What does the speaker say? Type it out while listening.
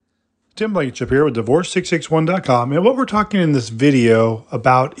Tim Blankenship here with Divorce661.com. And what we're talking in this video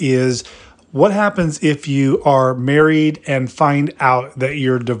about is what happens if you are married and find out that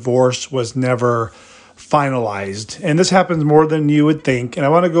your divorce was never finalized. And this happens more than you would think. And I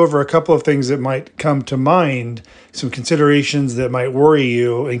want to go over a couple of things that might come to mind, some considerations that might worry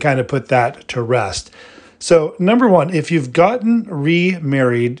you, and kind of put that to rest. So, number one, if you've gotten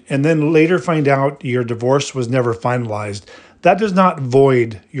remarried and then later find out your divorce was never finalized, that does not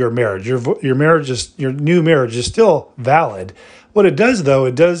void your marriage. Your new marriage is still valid. What it does, though,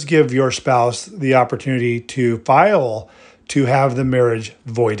 it does give your spouse the opportunity to file to have the marriage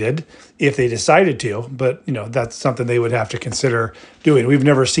voided if they decided to. But, that's something they would have to consider doing. We've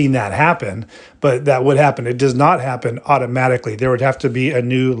never seen that happen, but that would happen. It does not happen automatically. There would have to be a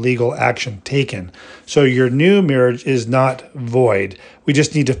new legal action taken. So your new marriage is not void. We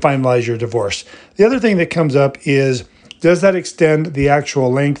just need to finalize your divorce. The other thing that comes up is, does that extend the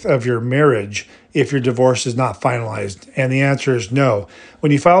actual length of your marriage if your divorce is not finalized? And the answer is no.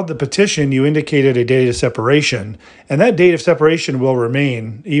 When you filed the petition, you indicated a date of separation, and that date of separation will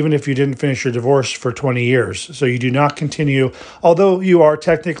remain even if you didn't finish your divorce for 20 years. So you do not continue, although you are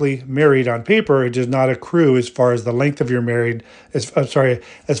technically married on paper, it does not accrue as far as the length of your as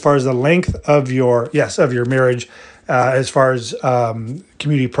far as the length of your marriage. As far as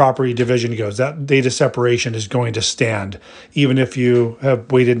community property division goes, that date of separation is going to stand, even if you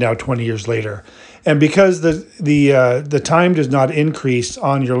have waited now 20 years later. And because the time does not increase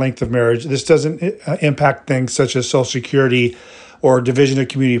on your length of marriage, this doesn't impact things such as Social Security or division of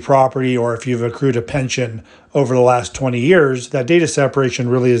community property, or if you've accrued a pension over the last 20 years, that date of separation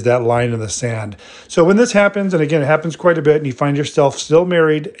really is that line in the sand. So when this happens, and again, it happens quite a bit, and you find yourself still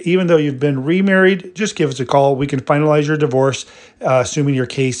married, even though you've been remarried, just give us a call. We can finalize your divorce, assuming your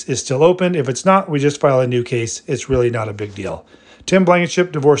case is still open. If it's not, we just file a new case. It's really not a big deal. Tim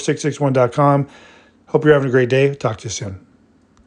Blankenship, Divorce661.com. Hope you're having a great day. Talk to you soon.